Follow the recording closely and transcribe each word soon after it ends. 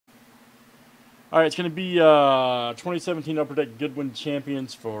All right, it's going to be 2017 Upper Deck Goodwin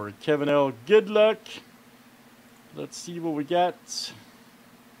champions for Kevin L. Good luck. Let's see what we got. See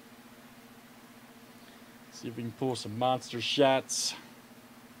if we can pull some monster shots.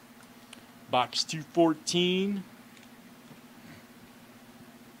 Box 214.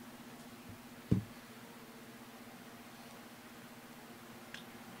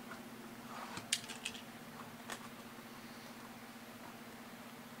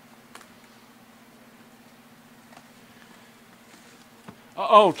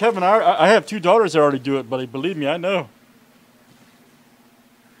 Oh, Kevin, I have two daughters that already do it, buddy. Believe me, I know.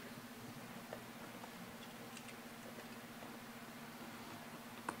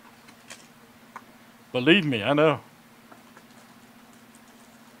 Believe me, I know.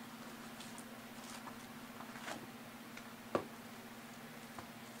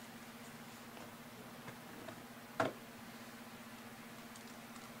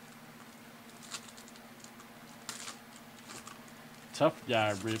 Tough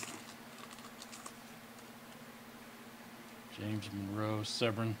guy, Rip. James Monroe,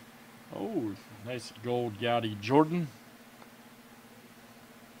 Severin. Oh, nice gold Gaudy Jordan.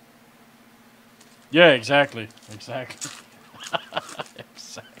 Yeah, exactly. Exactly.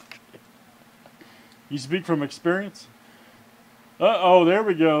 Exactly. You speak from experience? Uh-oh, there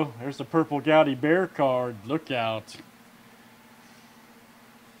we go. There's the purple Gaudy Bear card. Look out.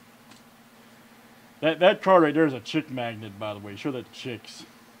 That card right there is a chick magnet, by the way. Show that chicks.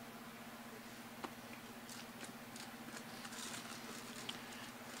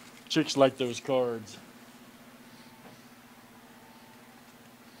 Chicks like those cards.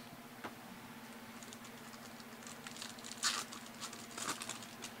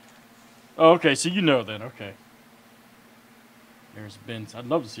 Oh, okay, so you know then. Okay. There's Ben. I'd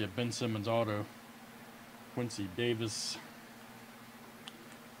love to see a Ben Simmons auto. Quincy Davis.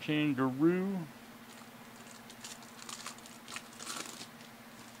 Kangaroo.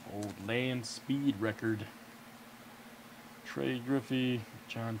 Old land speed record. Trey Griffey.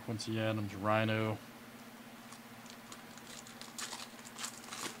 John Quincy Adams. Rhino.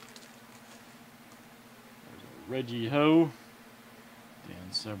 There's a Reggie Ho.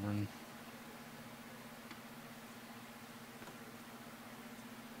 Dan Severin.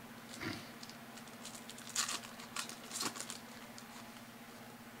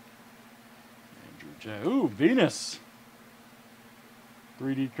 Ooh, Venus.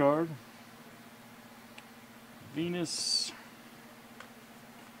 3D card. Venus.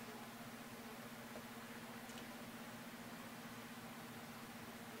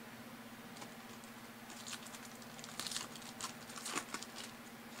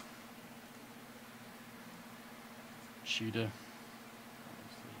 Cheetah.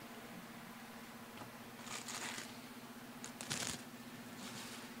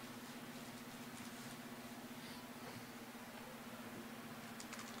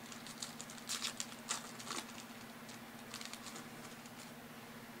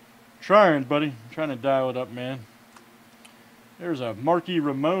 Trying, buddy. Trying to dial it up, man. There's a Marquis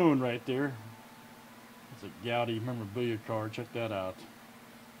Ramon right there. That's a Gaudy memorabilia card. Check that out.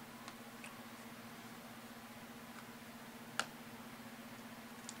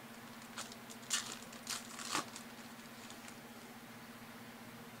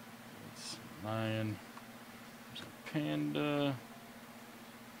 That's Lion. There's a Panda.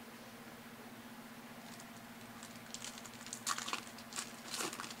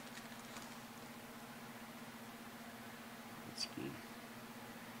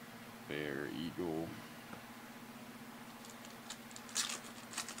 Bear, Eagle.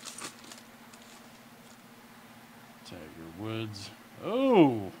 Tiger Woods.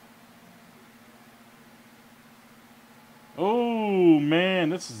 Oh! Oh, man,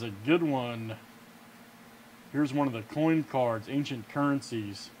 this is a good one. Here's one of the coin cards, Ancient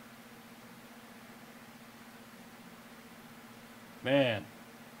Currencies. Man,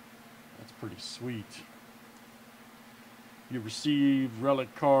 that's pretty sweet. You receive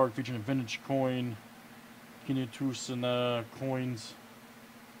relic card featuring a vintage coin, Kinetusana coins.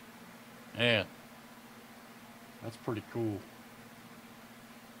 Man, that's pretty cool.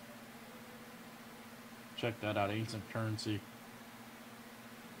 Check that out, Ancient Currency.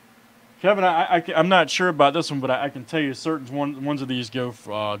 Kevin, I'm not sure about this one, but I can tell you certain ones of these go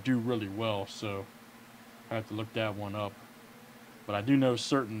do really well, so I have to look that one up. But I do know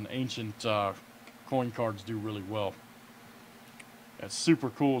certain ancient coin cards do really well. That's super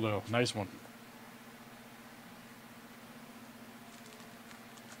cool, though. Nice one.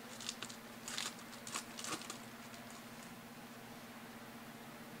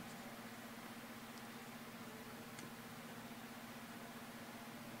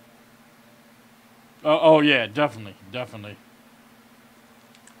 Oh yeah, definitely, definitely.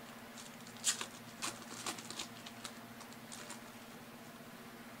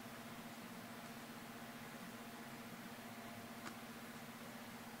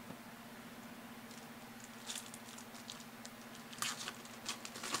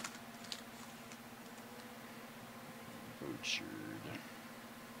 Butchered.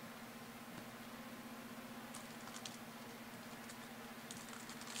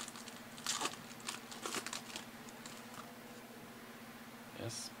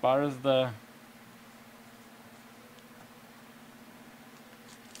 As far as the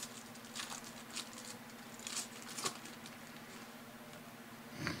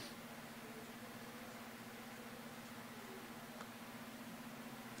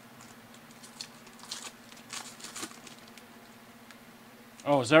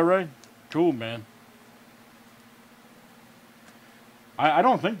oh, is that right? Cool, man. I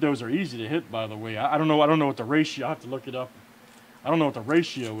don't think those are easy to hit, by the way. I don't know. I don't know what the ratio. I have to look it up. I don't know what the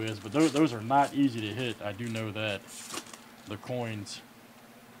ratio is, but those are not easy to hit. I do know that. The coins.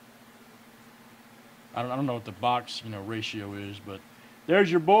 I don't know what the box ratio is, but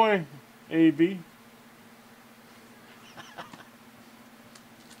there's your boy, AB.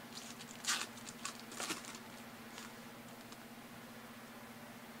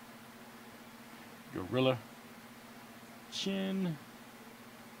 Gorilla. Chin.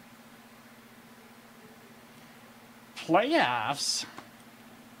 Playoffs.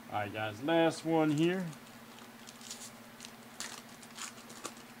 All right, guys. Last one here.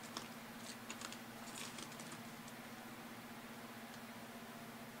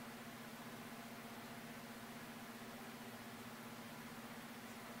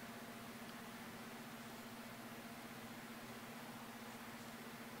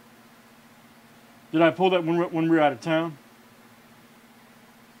 Did I pull that when we were out of town?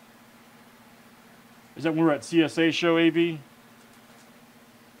 Is that when we were at CSA show, AB?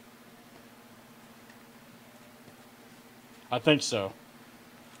 I think so.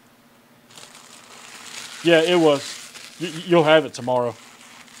 Yeah, it was. You'll have it tomorrow.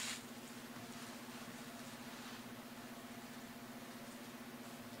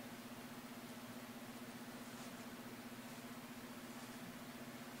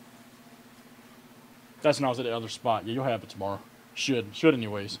 That's when I was at the other spot. Yeah, you'll have it tomorrow. Should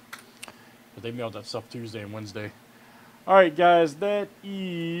anyways. But they mailed that stuff Tuesday and Wednesday. All right, guys, that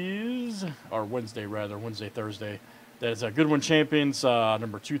is, or Wednesday rather, Thursday. That's Goodwin Champions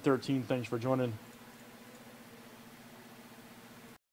number 213. Thanks for joining.